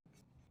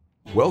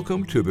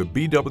Welcome to the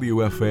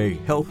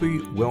BWFA Healthy,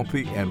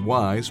 Wealthy, and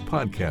Wise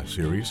podcast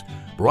series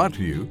brought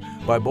to you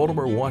by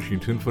Baltimore,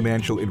 Washington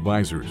Financial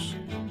Advisors.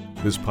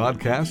 This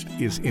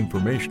podcast is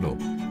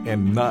informational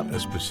and not a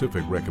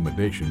specific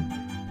recommendation.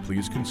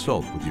 Please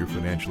consult with your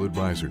financial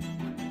advisor.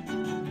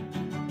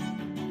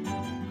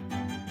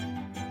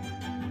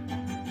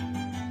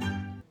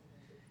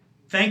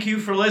 Thank you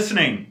for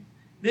listening.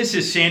 This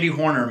is Sandy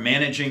Horner,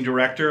 Managing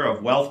Director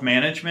of Wealth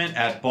Management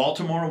at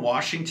Baltimore,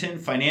 Washington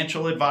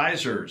Financial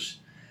Advisors.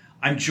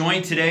 I'm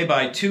joined today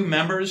by two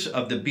members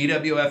of the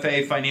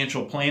BWFA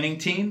Financial Planning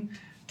Team,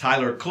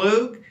 Tyler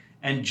Klug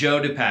and Joe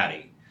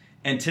DePatty.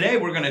 And today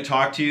we're going to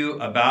talk to you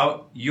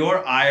about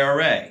your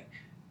IRA.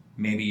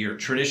 Maybe your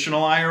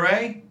traditional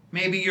IRA,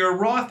 maybe your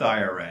Roth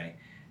IRA,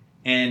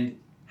 and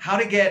how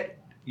to get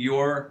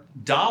your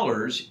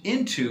dollars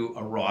into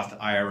a Roth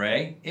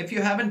IRA if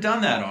you haven't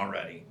done that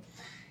already,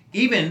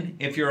 even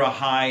if you're a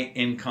high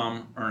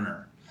income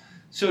earner.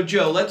 So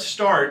Joe, let's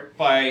start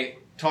by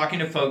talking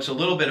to folks a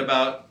little bit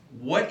about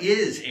what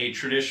is a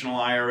traditional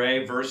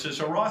IRA versus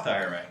a Roth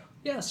IRA.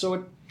 Yeah, so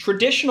a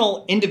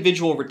traditional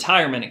individual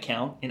retirement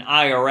account, an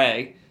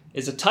IRA,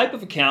 is a type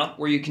of account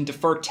where you can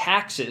defer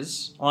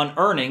taxes on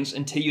earnings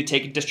until you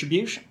take a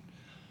distribution.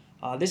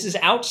 This is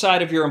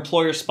outside of your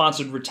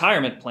employer-sponsored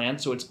retirement plan,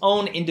 so its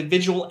own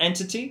individual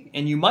entity,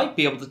 and you might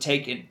be able to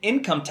take an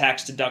income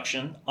tax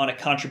deduction on a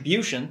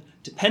contribution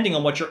depending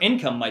on what your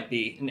income might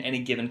be in any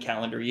given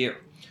calendar year.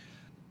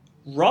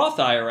 Roth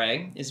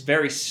IRA is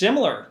very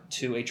similar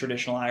to a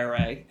traditional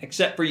IRA,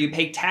 except for you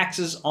pay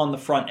taxes on the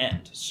front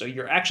end. So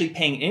you're actually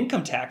paying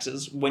income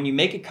taxes when you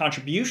make a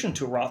contribution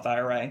to a Roth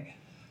IRA,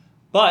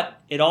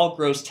 but it all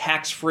grows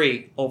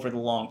tax-free over the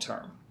long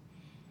term.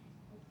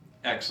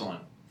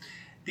 Excellent.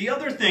 The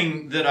other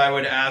thing that I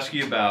would ask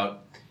you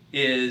about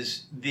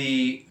is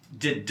the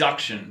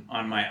deduction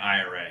on my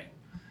IRA.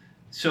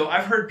 So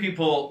I've heard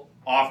people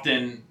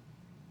often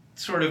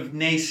sort of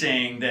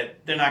naysaying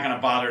that they're not going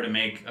to bother to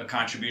make a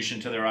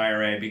contribution to their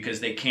IRA because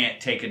they can't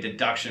take a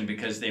deduction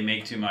because they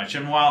make too much.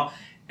 And while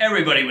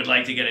everybody would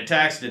like to get a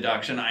tax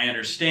deduction, I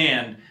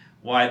understand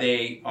why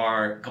they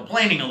are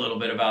complaining a little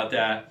bit about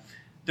that.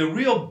 The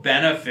real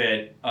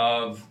benefit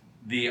of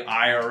the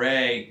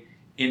IRA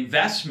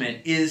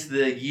investment is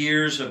the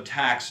years of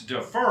tax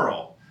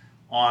deferral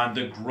on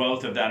the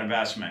growth of that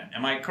investment.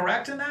 Am I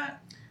correct in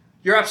that?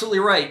 You're absolutely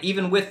right.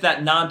 Even with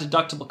that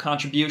non-deductible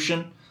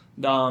contribution,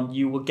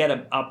 you will get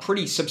a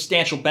pretty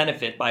substantial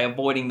benefit by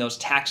avoiding those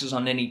taxes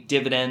on any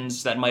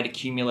dividends that might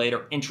accumulate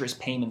or interest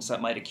payments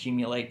that might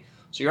accumulate.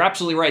 So you're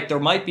absolutely right.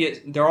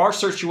 There are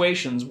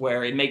situations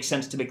where it makes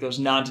sense to make those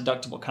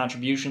non-deductible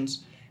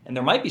contributions, and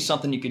there might be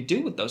something you could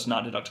do with those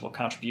non-deductible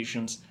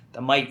contributions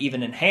that might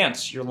even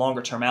enhance your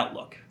longer-term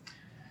outlook.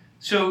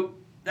 So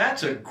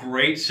that's a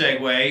great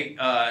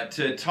segue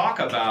to talk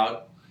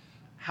about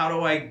how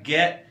do I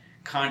get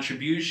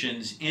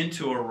contributions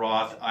into a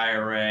Roth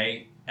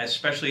IRA,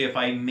 especially if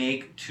I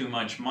make too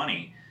much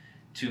money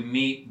to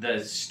meet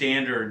the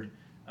standard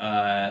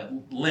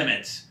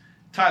limits.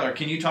 Tyler,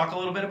 can you talk a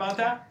little bit about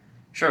that?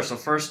 Sure. So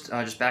first,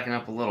 just backing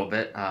up a little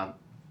bit,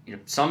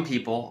 some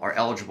people are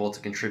eligible to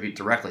contribute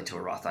directly to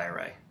a Roth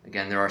IRA.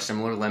 Again, there are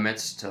similar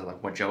limits to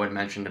what Joe had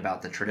mentioned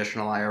about the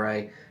traditional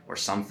IRA, where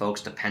some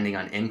folks, depending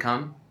on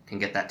income, can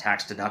get that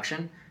tax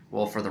deduction.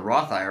 Well, for the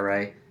Roth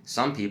IRA,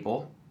 some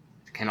people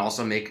can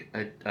also make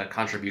a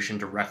contribution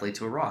directly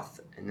to a Roth,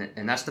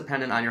 and that's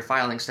dependent on your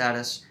filing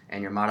status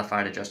and your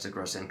modified adjusted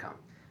gross income.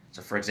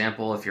 So for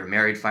example, if you're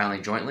married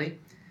filing jointly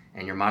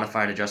and your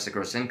modified adjusted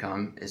gross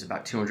income is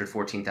about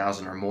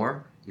 $214,000 or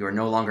more, you are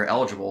no longer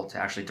eligible to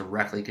actually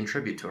directly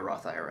contribute to a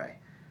Roth IRA.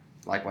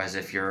 Likewise,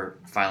 if you're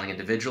filing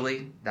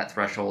individually, that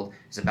threshold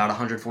is about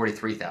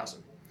 $143,000.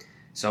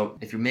 So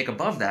if you make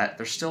above that,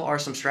 there still are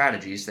some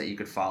strategies that you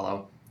could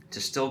follow to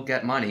still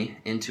get money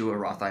into a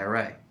Roth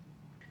IRA.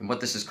 And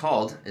what this is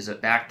called is a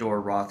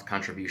backdoor Roth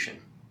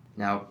contribution.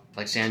 Now,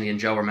 like Sandy and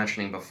Joe were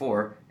mentioning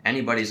before,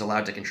 anybody's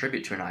allowed to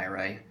contribute to an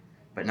IRA,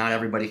 but not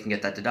everybody can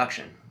get that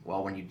deduction.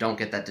 Well, when you don't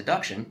get that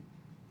deduction,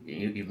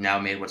 you've now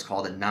made what's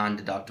called a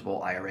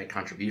non-deductible IRA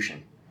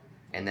contribution.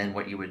 And then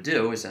what you would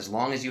do is, as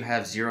long as you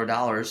have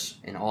 $0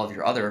 in all of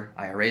your other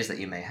IRAs that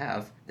you may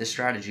have, this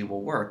strategy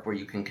will work where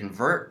you can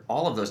convert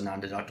all of those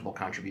non-deductible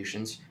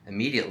contributions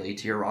immediately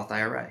to your Roth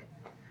IRA.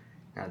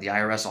 Now, the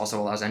IRS also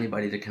allows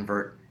anybody to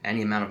convert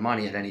any amount of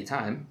money at any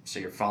time, so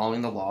you're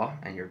following the law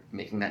and you're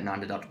making that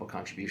non-deductible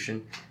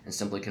contribution and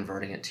simply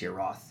converting it to your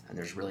Roth, and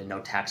there's really no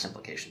tax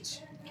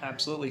implications.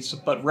 Absolutely.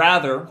 But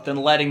rather than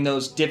letting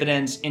those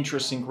dividends,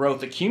 interest, and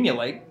growth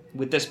accumulate,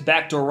 with this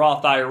backdoor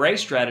Roth IRA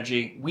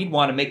strategy, we'd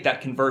want to make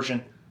that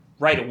conversion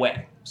right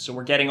away. So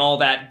we're getting all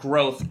that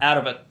growth out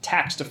of a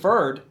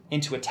tax-deferred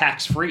into a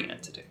tax-free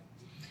entity.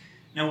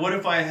 Now, what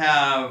if I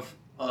have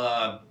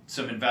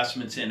some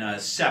investments in a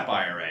SEP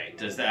IRA?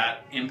 Does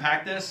that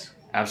impact this?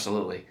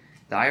 Absolutely.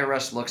 The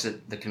IRS looks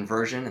at the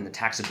conversion and the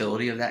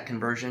taxability of that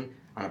conversion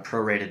on a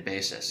prorated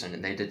basis,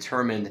 and they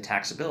determine the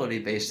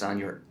taxability based on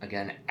your,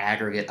 again,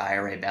 aggregate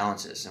IRA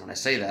balances. And when I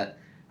say that,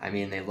 I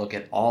mean they look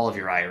at all of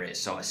your IRAs,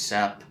 so a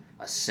SEP,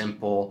 a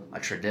simple, a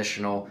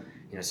traditional.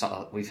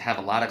 So we have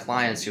a lot of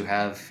clients who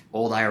have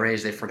old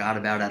IRAs they forgot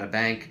about at a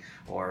bank,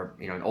 or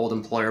an old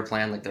employer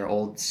plan like their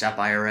old SEP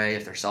IRA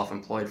if they're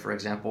self-employed, for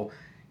example.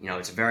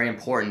 It's very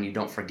important you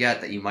don't forget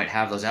that you might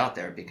have those out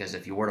there, because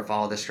if you were to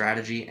follow this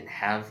strategy and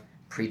have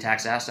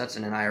pre-tax assets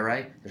in an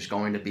IRA, there's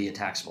going to be a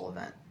taxable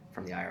event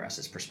from the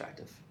IRS's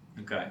perspective.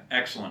 Okay,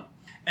 excellent.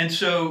 And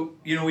so,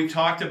 we've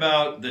talked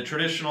about the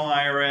traditional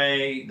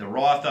IRA, the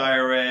Roth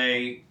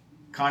IRA,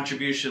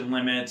 contribution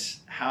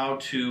limits, how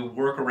to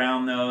work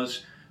around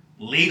those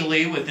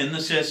legally within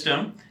the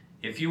system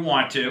if you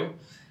want to.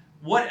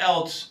 What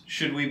else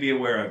should we be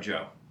aware of,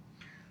 Joe?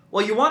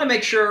 Well, you want to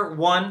make sure,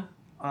 one,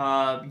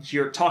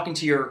 you're talking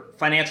to your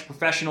financial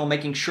professional,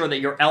 making sure that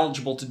you're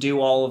eligible to do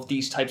all of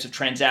these types of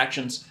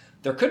transactions.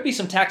 There could be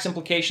some tax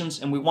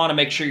implications, and we want to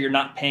make sure you're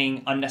not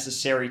paying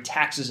unnecessary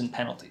taxes and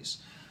penalties.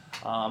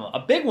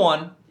 A big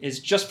one is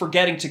just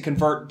forgetting to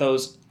convert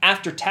those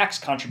after-tax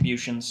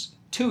contributions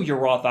to your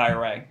Roth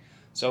IRA.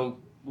 So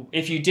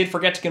if you did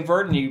forget to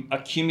convert and you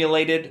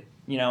accumulated,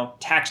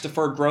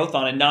 tax-deferred growth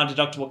on a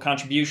non-deductible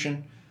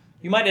contribution,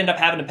 you might end up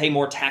having to pay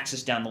more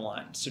taxes down the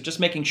line. So just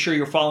making sure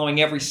you're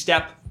following every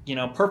step,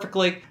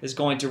 perfectly is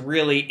going to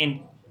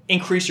really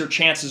increase your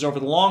chances over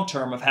the long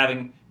term of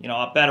having,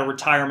 a better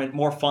retirement,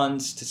 more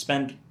funds to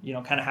spend,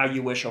 kind of how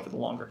you wish over the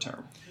longer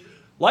term.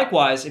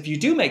 Likewise, if you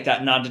do make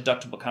that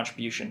non-deductible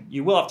contribution,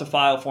 you will have to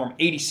file Form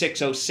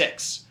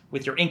 8606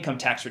 with your income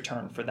tax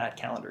return for that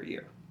calendar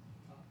year.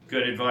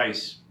 Good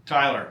advice.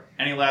 Tyler,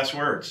 any last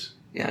words?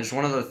 Yeah, just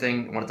one other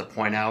thing I wanted to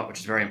point out, which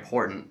is very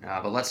important.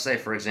 But let's say,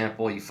 for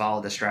example, you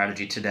followed this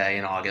strategy today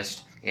in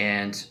August,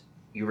 and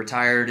you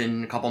retired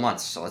in a couple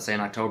months. So let's say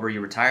in October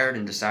you retired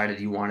and decided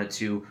you wanted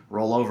to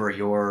roll over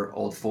your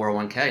old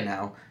 401k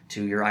now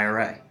to your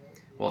IRA.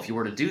 Well, if you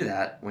were to do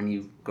that, when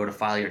you go to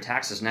file your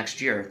taxes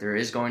next year, there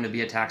is going to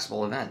be a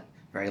taxable event,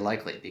 very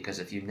likely, because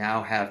if you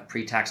now have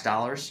pre-tax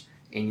dollars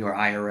in your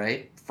IRA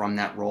from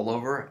that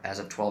rollover as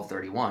of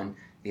 12/31,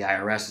 the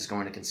IRS is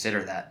going to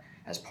consider that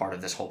as part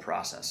of this whole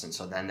process, and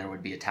so then there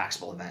would be a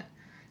taxable event.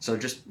 So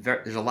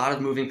there's a lot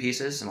of moving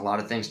pieces and a lot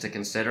of things to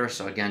consider.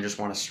 So again, just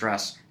want to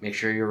stress, make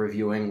sure you're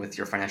reviewing with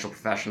your financial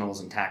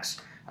professionals and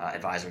tax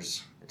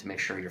advisors to make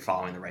sure you're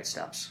following the right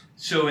steps.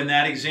 So in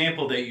that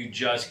example that you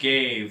just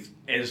gave,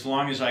 as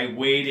long as I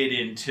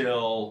waited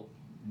until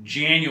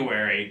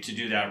January to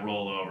do that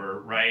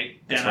rollover, right,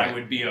 then That's right. I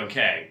would be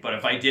okay. But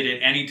if I did it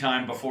any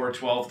time before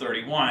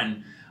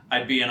 12/31,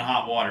 I'd be in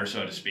hot water,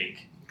 so to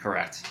speak.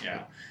 Correct.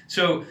 Yeah.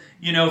 So,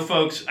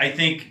 folks, I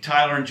think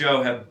Tyler and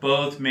Joe have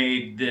both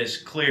made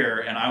this clear,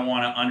 and I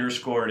want to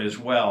underscore it as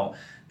well.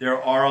 There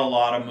are a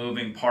lot of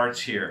moving parts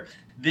here.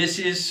 This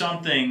is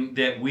something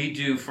that we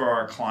do for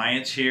our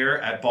clients here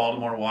at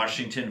Baltimore,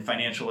 Washington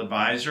Financial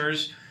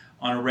Advisors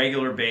on a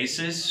regular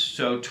basis.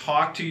 So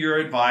talk to your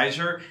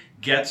advisor,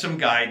 get some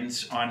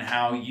guidance on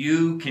how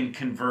you can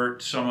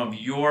convert some of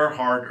your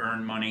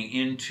hard-earned money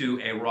into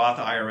a Roth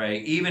IRA,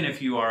 even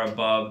if you are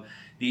above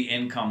the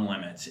income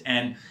limits.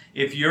 And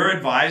if your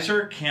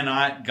advisor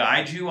cannot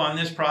guide you on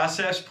this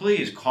process,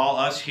 please call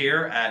us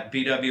here at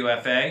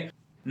BWFA.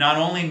 Not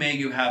only may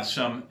you have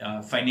some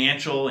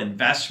financial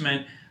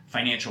investment,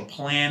 financial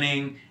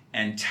planning,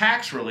 and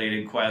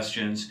tax-related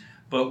questions,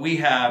 but we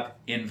have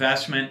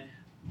investment,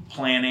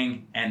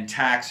 planning, and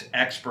tax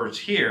experts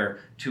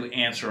here to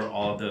answer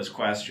all of those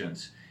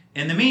questions.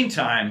 In the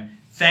meantime,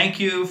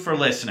 thank you for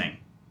listening.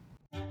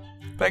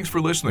 Thanks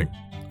for listening.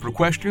 For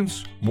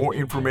questions, more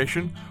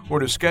information, or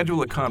to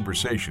schedule a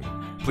conversation,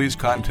 please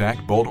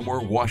contact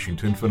Baltimore,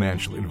 Washington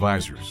Financial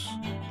Advisors.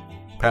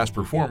 Past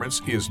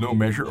performance is no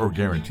measure or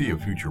guarantee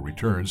of future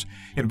returns.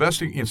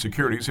 Investing in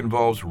securities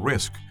involves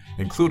risk,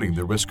 including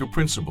the risk of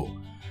principal.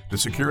 The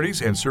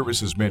securities and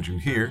services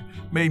mentioned here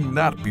may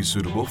not be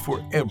suitable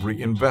for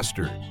every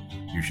investor.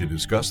 You should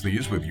discuss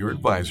these with your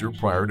advisor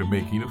prior to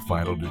making a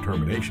final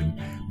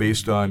determination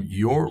based on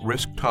your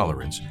risk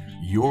tolerance,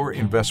 your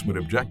investment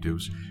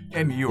objectives,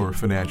 and your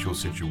financial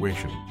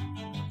situation.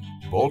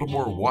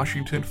 Baltimore,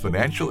 Washington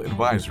Financial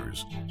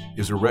Advisors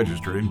is a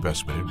registered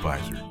investment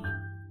advisor.